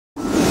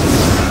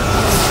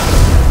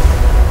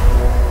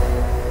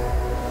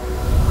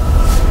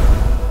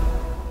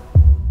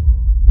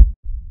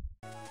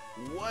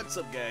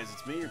What's up, guys?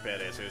 It's me, your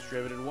badass host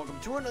Draven, and welcome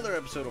to another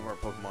episode of our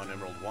Pokemon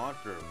Emerald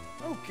walkthrough.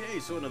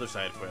 Okay, so another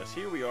side quest.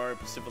 Here we are at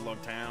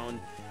Pacificlog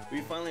Town. We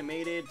finally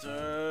made it.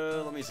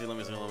 Let me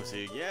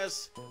see.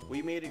 Yes,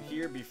 we made it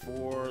here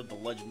before the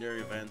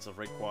legendary events of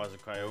Rayquaza,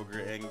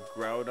 Kyogre, and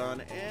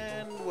Groudon,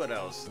 and what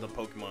else? The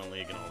Pokemon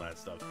League and all that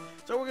stuff.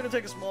 So we're gonna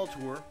take a small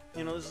tour.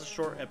 You know, this is a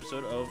short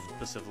episode of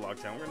Pacificlog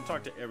Town. We're gonna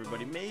talk to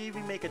everybody. Maybe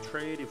make a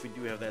trade if we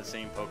do have that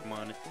same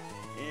Pokemon.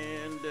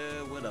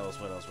 And what else?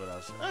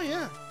 Oh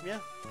yeah,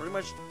 pretty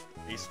much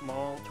a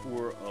small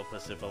tour of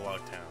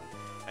Pacificlog Town.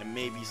 And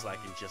maybe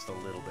slacking just a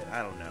little bit,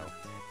 I don't know.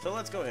 So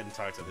let's go ahead and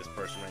talk to this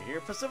person right here.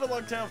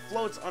 Pacificlog Town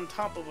floats on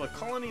top of a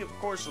colony of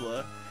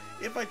Corsola.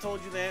 If I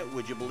told you that,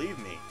 would you believe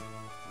me?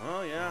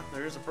 Well, yeah,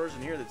 there is a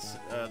person here that's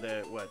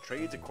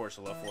trades a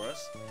Corsola for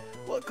us.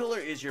 What color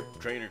is your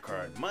trainer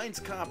card? Mine's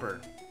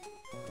copper.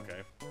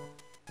 Okay.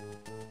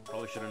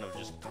 Probably shouldn't have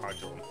just talked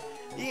to him.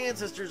 The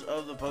ancestors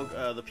of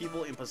the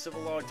people in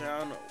Pacificlog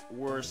Town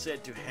were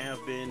said to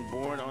have been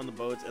born on the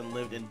boats and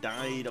lived and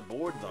died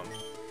aboard them.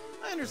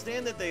 I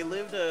understand that they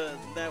lived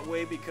that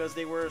way because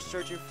they were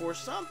searching for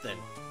something.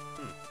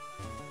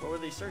 What were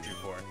they searching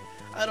for?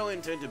 I don't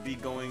intend to be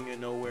going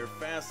nowhere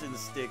fast in the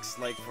sticks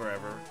like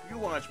forever. You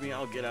watch me,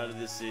 I'll get out of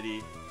this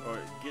city, or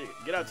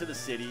get out to the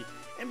city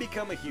and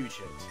become a huge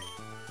hit.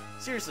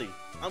 Seriously,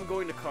 I'm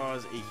going to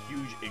cause a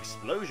huge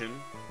explosion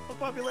of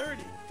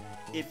popularity.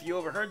 If you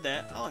overheard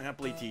that, I'll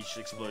happily teach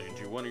Explosion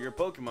to one of your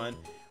Pokemon,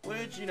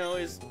 which,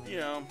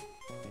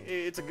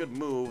 it's a good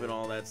move and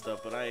all that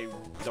stuff, but I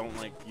don't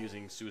like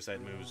using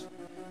suicide moves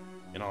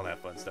and all that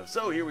fun stuff.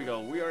 So here we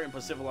go. We are in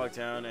Pacificlog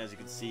Town. As you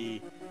can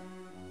see,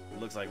 it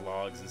looks like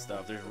logs and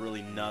stuff. There's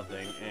really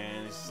nothing,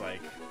 and it's just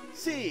like,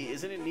 see,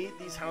 isn't it neat?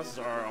 These houses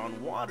are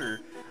on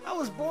water. I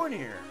was born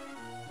here.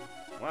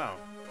 Wow.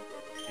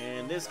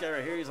 And this guy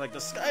right here, he's like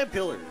the Sky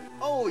Pillar.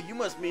 Oh, you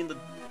must mean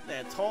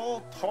that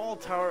tall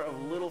tower a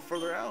little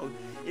further out.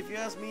 If you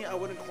ask me, I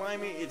wouldn't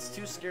climb it. It's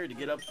too scary to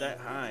get up that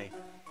high.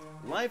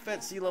 Life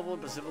at sea level in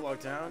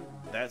Pacificlog Town,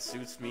 that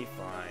suits me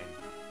fine.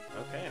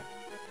 Okay,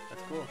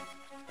 that's cool.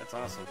 That's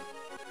awesome.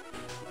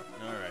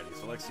 Alrighty,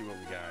 so let's see what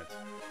we got.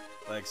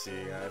 Let's see,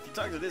 if you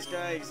talk to this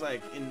guy, he's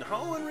like, in the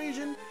Hoenn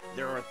region,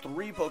 there are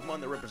 3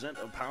 Pokemon that represent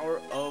a power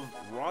of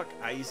rock,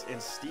 ice,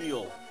 and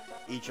steel.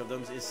 Each of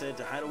them is said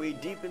to hide away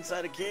deep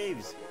inside of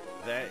caves.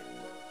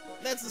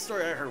 That's the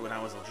story I heard when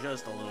I was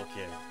just a little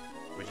kid,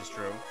 which is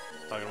true.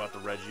 Talking about the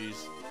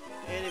Reggies.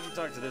 And if you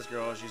talk to this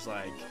girl, she's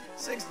like,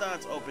 6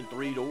 dots open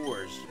 3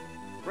 doors.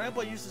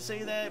 Grandpa used to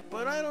say that,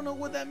 but I don't know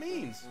what that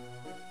means.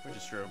 Which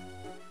is true.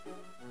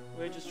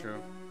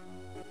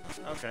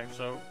 Okay,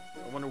 so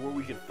I wonder where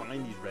we could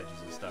find these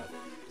Reggies and stuff.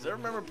 Because I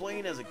remember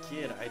playing as a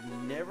kid, I'd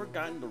never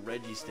gotten the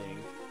Reggie sting.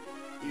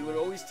 It would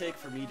always take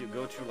for me to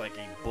go to like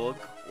a book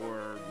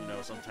or,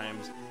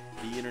 sometimes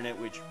the internet,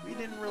 which we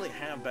didn't really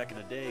have back in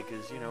the day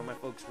because, my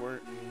folks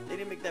they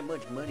didn't make that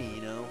much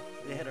money,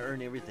 They had to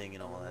earn everything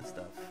and all that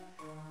stuff.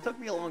 It took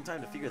me a long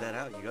time to figure that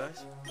out, you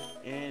guys.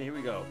 And here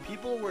we go.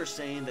 People were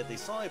saying that they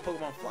saw a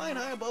Pokemon flying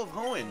high above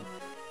Hoenn.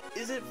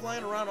 Is it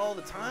flying around all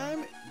the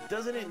time?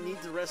 Doesn't it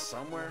need to rest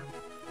somewhere?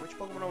 Which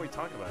Pokemon are we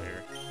talking about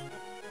here?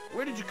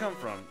 Where did you come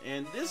from?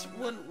 And this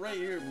one right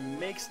here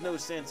makes no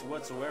sense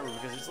whatsoever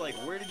because it's like,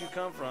 where did you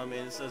come from?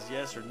 And it says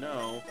yes or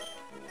no.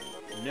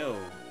 No.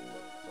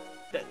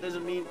 That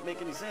doesn't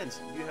make any sense.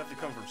 You have to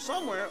come from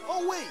somewhere.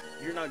 Oh wait,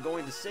 you're not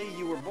going to say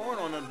you were born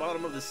on the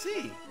bottom of the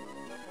sea.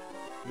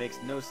 Makes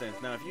no sense.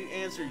 Now if you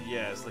answer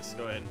yes, let's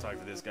go ahead and talk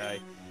to this guy.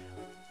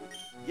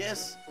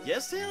 Yes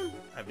Sam?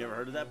 I've never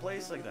heard of that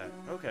place like that.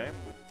 Okay.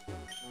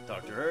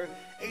 Talk to her.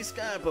 A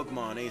sky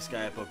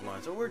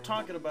Pokemon. So we're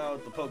talking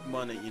about the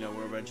Pokemon that,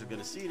 we're eventually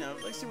going to see now.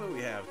 Let's see what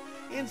we have.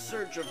 In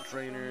search of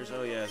trainers.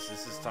 Oh, yes,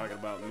 this is talking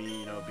about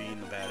me, being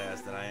the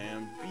badass that I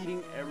am.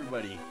 Beating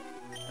everybody.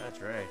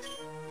 That's right.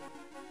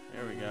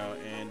 There we go.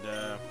 And,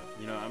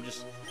 I'm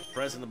just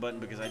pressing the button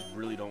because I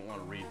really don't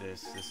want to read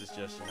this. This is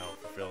just,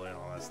 for filler and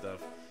all that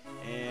stuff.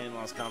 And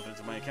lost confidence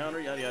in my encounter.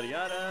 Yada, yada,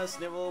 yada.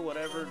 Snivel,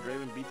 whatever.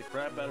 Draven beat the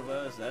crap out of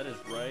us. That is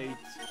right.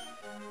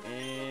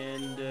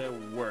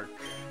 And work.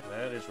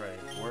 That is right.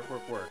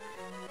 Work.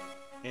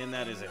 And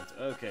that is it.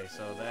 Okay,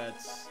 so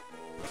that's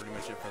pretty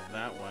much it for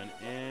that one.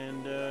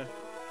 And gonna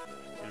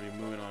be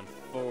moving on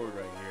forward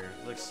right here.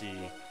 Let's see.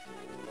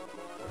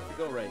 If we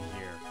go right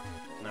here.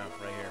 No,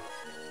 right here.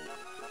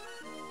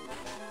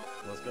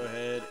 Let's go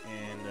ahead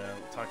and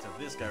talk to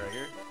this guy right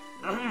here.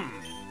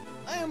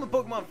 I am the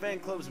Pokemon fan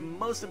club's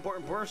most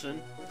important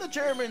person, the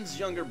chairman's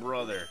younger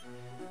brother.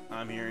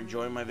 I'm here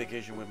enjoying my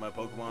vacation with my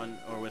Pokemon,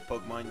 or with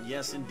Pokemon.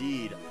 Yes,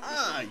 indeed.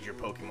 Your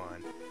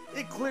Pokemon.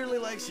 It clearly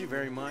likes you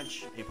very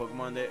much. A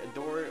Pokemon that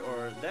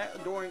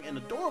adoring and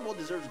adorable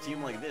deserves a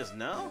team like this,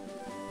 no?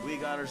 We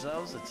got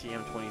ourselves a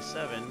TM27.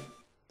 I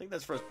think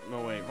that's first.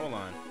 No, wait, hold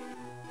on.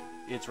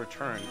 It's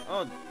return.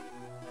 Oh,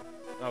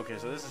 okay,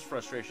 so this is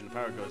frustration. The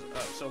power goes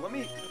up. So let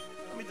me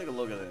take a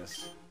look at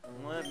this.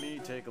 Let me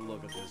take a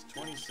look at this.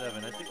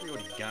 27. I think we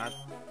already got.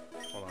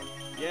 Hold on.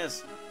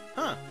 Yes.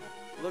 Huh.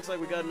 Looks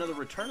like we got another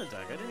return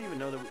attack. I didn't even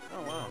know that.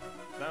 Oh wow,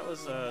 that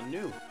was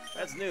new.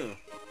 That's new.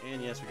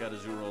 And yes, we got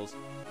Azurols.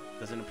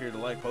 Doesn't appear to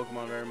like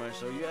Pokemon very much.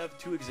 So you have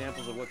 2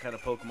 examples of what kind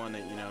of Pokemon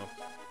that, you know,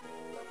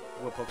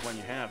 what Pokemon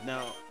you have.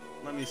 Now,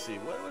 let me see.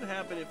 What would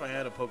happen if I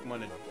had a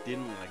Pokemon that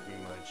didn't like me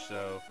much?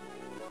 So,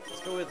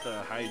 let's go with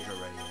Hydra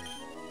right here.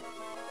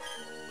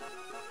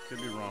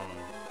 Could be wrong.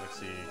 Let's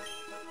see.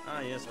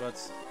 Ah, yes, but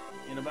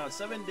in about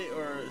 7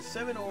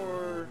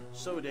 or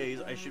so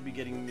days, I should be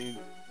getting new.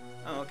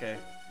 Oh, okay.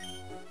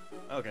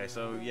 Okay,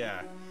 so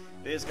yeah,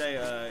 this guy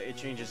it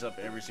changes up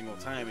every single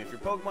time. If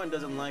your Pokemon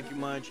doesn't like you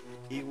much,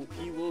 he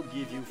will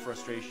give you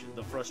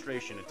the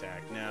frustration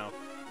attack. Now,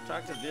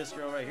 talk to this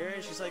girl right here,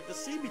 and she's like, the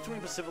sea between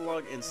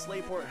Pacificlog and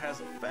Slayport has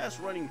a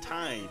fast-running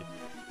tide.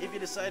 If you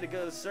decide to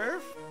go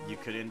surf, you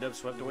could end up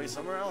swept away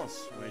somewhere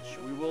else, which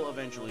we will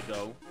eventually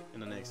go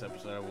in the next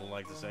episode, I would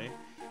like to say.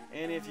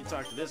 And if you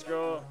talk to this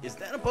girl, is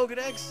that a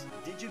Pokedex?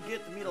 Did you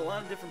get to meet a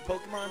lot of different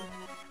Pokemon?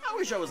 I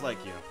wish I was like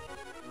you.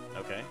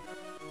 Okay.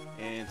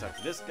 And talk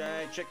to this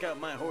guy, check out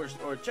my horse,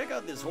 or check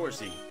out this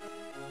horsey.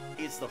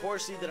 It's the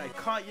horsey that I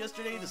caught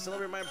yesterday to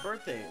celebrate my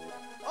birthday.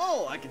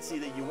 Oh, I can see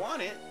that you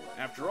want it.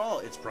 After all,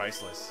 it's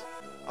priceless.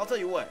 I'll tell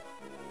you what,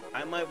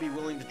 I might be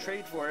willing to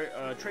trade for it,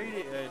 trade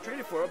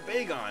it for a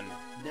Bagon.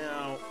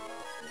 Now,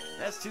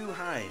 that's too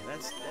high.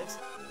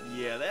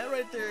 Yeah, that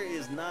right there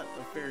is not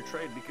a fair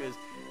trade because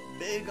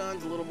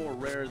Bagon's a little more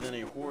rare than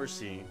a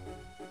horsey.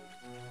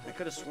 I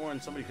could have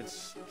sworn somebody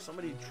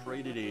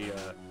traded a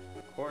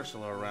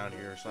Corsola around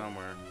here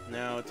somewhere.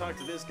 Now, talk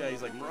to this guy.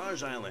 He's like,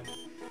 Mirage Island.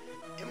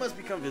 It must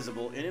become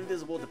visible and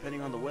invisible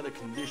depending on the weather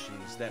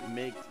conditions that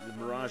make the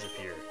mirage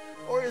appear.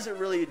 Or is it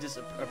really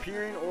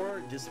appearing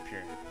or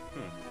disappearing?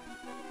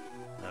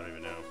 I don't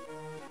even know.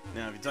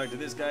 Now, if you talk to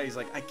this guy, he's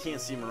like, I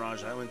can't see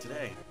Mirage Island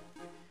today.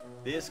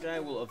 This guy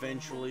will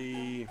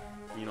eventually,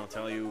 you know,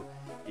 tell you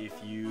if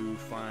you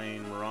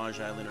find Mirage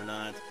Island or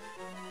not.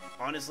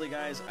 Honestly,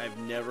 guys, I've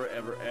never,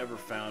 ever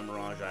found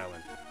Mirage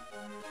Island.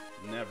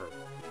 Never.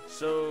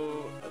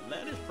 So,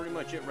 that is pretty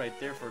much it right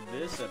there for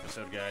this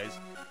episode, guys.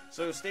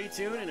 So, stay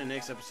tuned. In the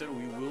next episode,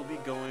 we will be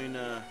going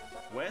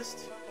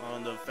west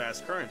on the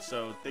fast current.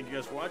 So, thank you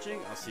guys for watching.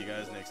 I'll see you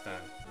guys next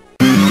time.